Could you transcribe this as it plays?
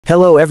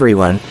Hello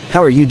everyone,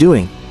 how are you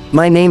doing?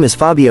 My name is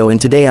Fabio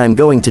and today I'm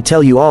going to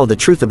tell you all the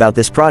truth about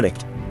this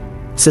product.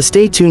 So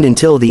stay tuned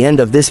until the end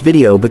of this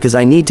video because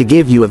I need to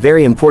give you a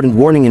very important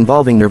warning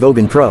involving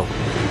Nervogen Pro.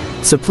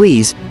 So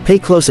please, pay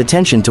close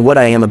attention to what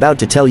I am about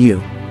to tell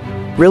you.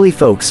 Really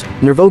folks,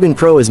 Nervogen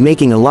Pro is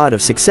making a lot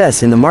of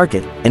success in the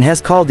market, and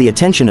has called the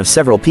attention of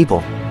several people.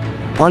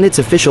 On its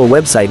official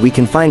website we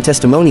can find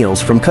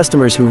testimonials from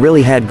customers who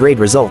really had great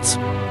results.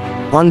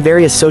 On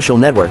various social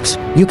networks,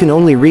 you can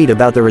only read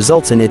about the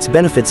results and its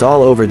benefits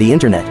all over the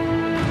internet.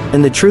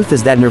 And the truth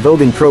is that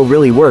Nervogen Pro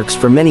really works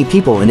for many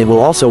people and it will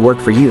also work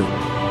for you.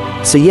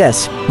 So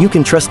yes, you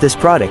can trust this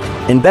product,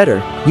 and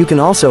better, you can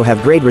also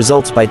have great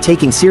results by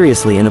taking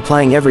seriously and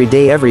applying every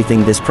day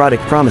everything this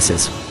product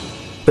promises.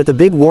 But the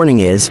big warning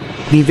is,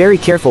 be very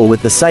careful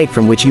with the site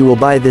from which you will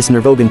buy this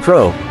Nervogen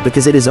Pro,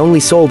 because it is only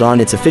sold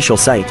on its official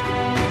site.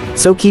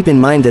 So keep in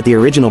mind that the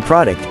original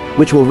product,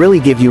 which will really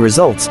give you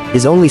results,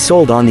 is only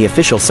sold on the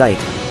official site.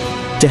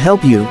 To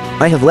help you,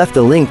 I have left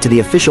a link to the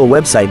official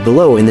website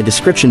below in the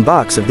description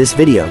box of this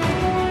video.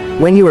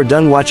 When you are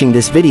done watching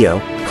this video,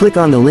 click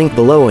on the link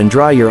below and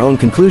draw your own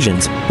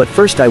conclusions, but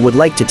first I would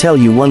like to tell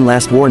you one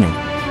last warning.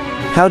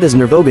 How does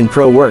Nervogen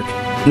Pro work?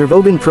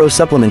 Nervogen Pro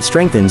supplement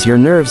strengthens your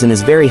nerves and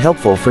is very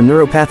helpful for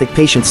neuropathic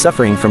patients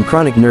suffering from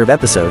chronic nerve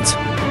episodes.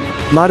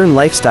 Modern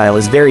lifestyle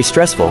is very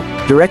stressful,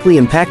 directly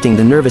impacting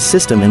the nervous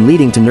system and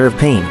leading to nerve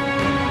pain.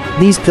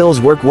 These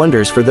pills work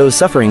wonders for those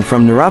suffering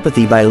from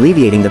neuropathy by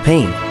alleviating the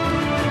pain.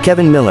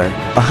 Kevin Miller,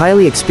 a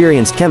highly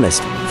experienced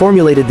chemist,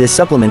 formulated this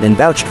supplement and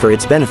vouched for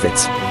its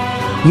benefits.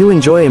 You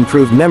enjoy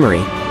improved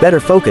memory, better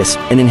focus,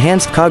 and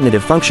enhanced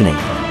cognitive functioning.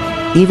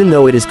 Even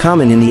though it is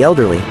common in the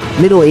elderly,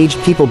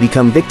 middle-aged people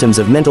become victims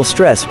of mental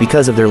stress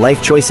because of their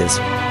life choices.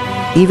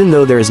 Even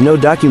though there is no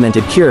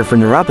documented cure for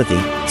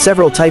neuropathy,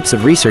 several types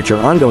of research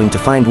are ongoing to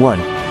find one.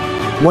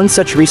 One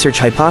such research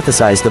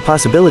hypothesized the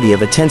possibility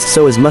of a tensed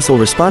psoas muscle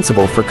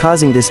responsible for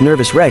causing this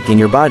nervous wreck in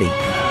your body.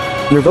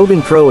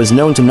 Nervogen Pro is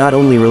known to not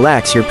only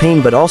relax your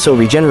pain but also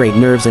regenerate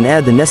nerves and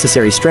add the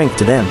necessary strength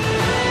to them.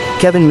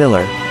 Kevin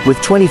Miller,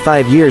 with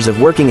 25 years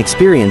of working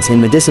experience in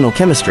medicinal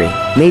chemistry,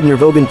 made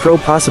Nervogen Pro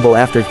possible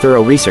after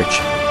thorough research.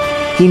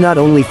 He not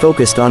only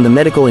focused on the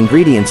medical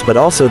ingredients but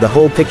also the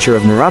whole picture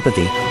of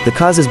neuropathy, the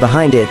causes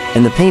behind it,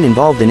 and the pain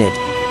involved in it.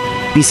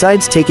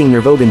 Besides taking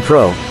Nervogen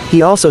Pro,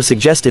 he also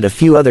suggested a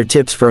few other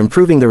tips for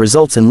improving the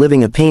results and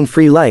living a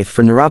pain-free life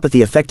for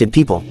neuropathy-affected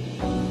people.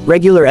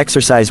 Regular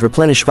exercise,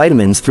 replenish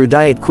vitamins through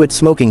diet, quit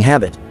smoking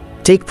habit.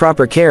 Take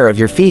proper care of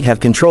your feet, have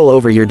control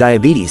over your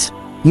diabetes.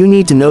 You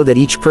need to know that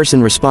each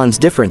person responds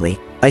differently.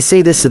 I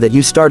say this so that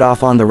you start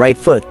off on the right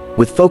foot,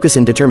 with focus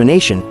and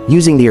determination,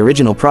 using the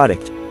original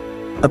product.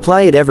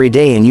 Apply it every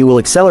day and you will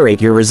accelerate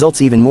your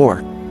results even more.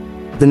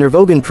 The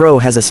Nervogen Pro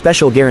has a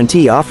special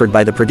guarantee offered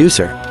by the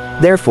producer.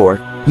 Therefore,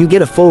 you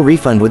get a full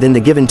refund within the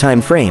given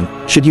time frame,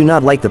 should you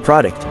not like the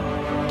product.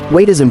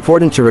 Wait is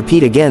important to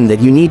repeat again that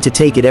you need to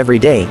take it every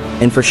day,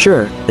 and for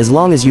sure, as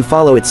long as you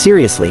follow it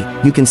seriously,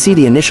 you can see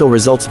the initial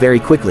results very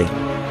quickly.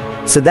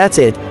 So that's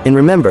it, and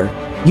remember,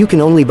 you can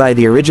only buy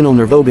the original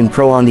Nervogen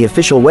Pro on the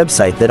official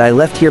website that I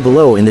left here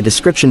below in the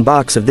description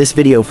box of this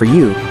video for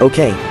you,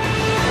 okay?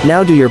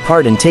 Now do your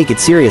part and take it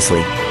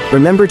seriously.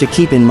 Remember to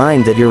keep in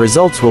mind that your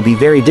results will be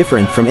very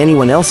different from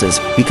anyone else's,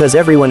 because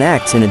everyone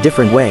acts in a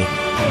different way.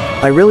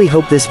 I really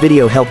hope this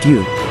video helped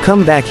you.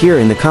 Come back here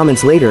in the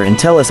comments later and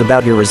tell us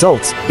about your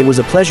results. It was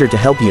a pleasure to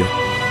help you.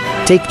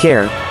 Take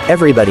care,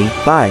 everybody,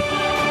 bye.